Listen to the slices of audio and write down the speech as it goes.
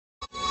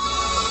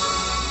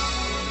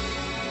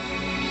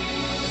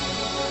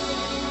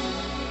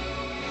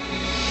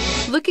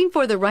Looking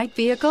for the right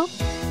vehicle?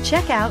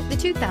 Check out the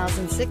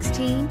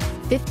 2016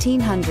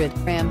 1500.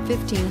 Ram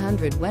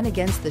 1500 went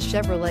against the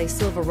Chevrolet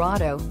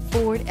Silverado,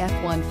 Ford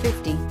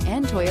F-150,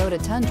 and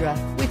Toyota Tundra,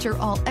 which are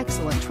all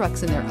excellent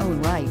trucks in their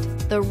own right.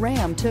 The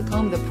Ram took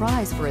home the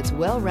prize for its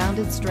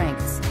well-rounded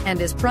strengths and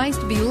is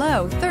priced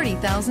below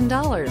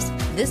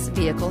 $30,000. This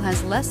vehicle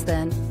has less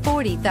than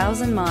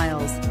 40,000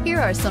 miles. Here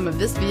are some of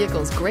this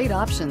vehicle's great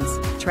options: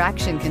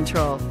 traction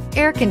control,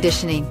 air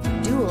conditioning,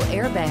 dual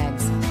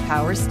airbags,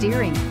 power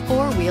steering,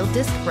 four-wheel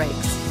disc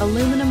brakes,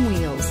 aluminum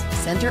wheels,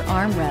 center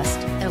armrest,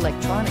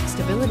 electronic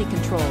stability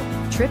control,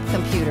 trip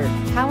computer,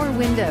 power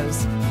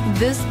windows.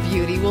 This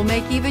beauty will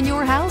make even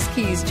your house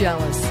keys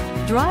jealous.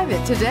 Drive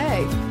it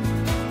today.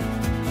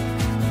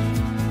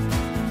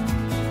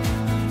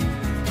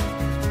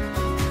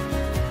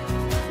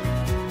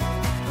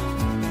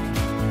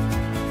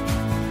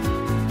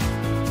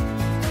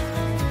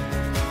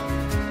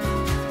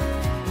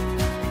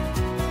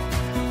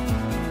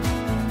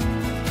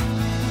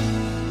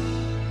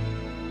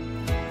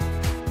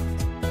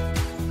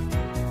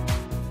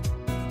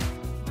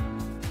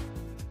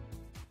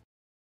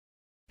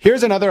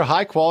 Here's another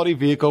high-quality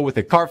vehicle with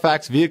a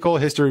Carfax Vehicle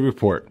History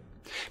Report.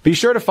 Be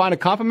sure to find a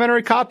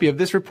complimentary copy of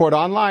this report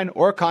online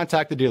or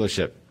contact the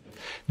dealership.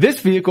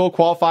 This vehicle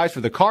qualifies for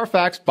the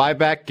Carfax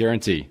Buyback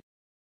Guarantee.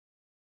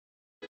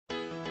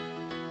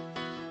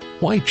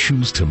 Why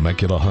choose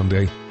Temecula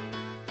Hyundai?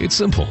 It's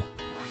simple.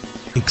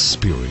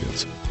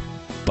 Experience.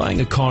 Buying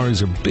a car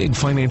is a big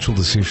financial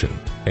decision,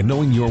 and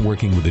knowing you're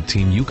working with a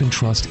team you can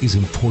trust is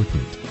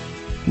important.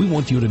 We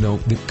want you to know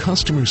that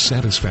customer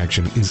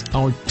satisfaction is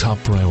our top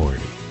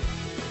priority.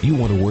 You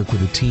want to work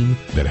with a team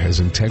that has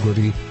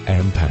integrity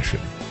and passion.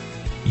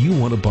 You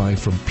want to buy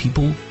from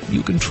people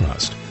you can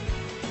trust.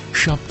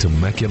 Shop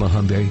Temecula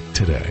Hyundai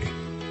today.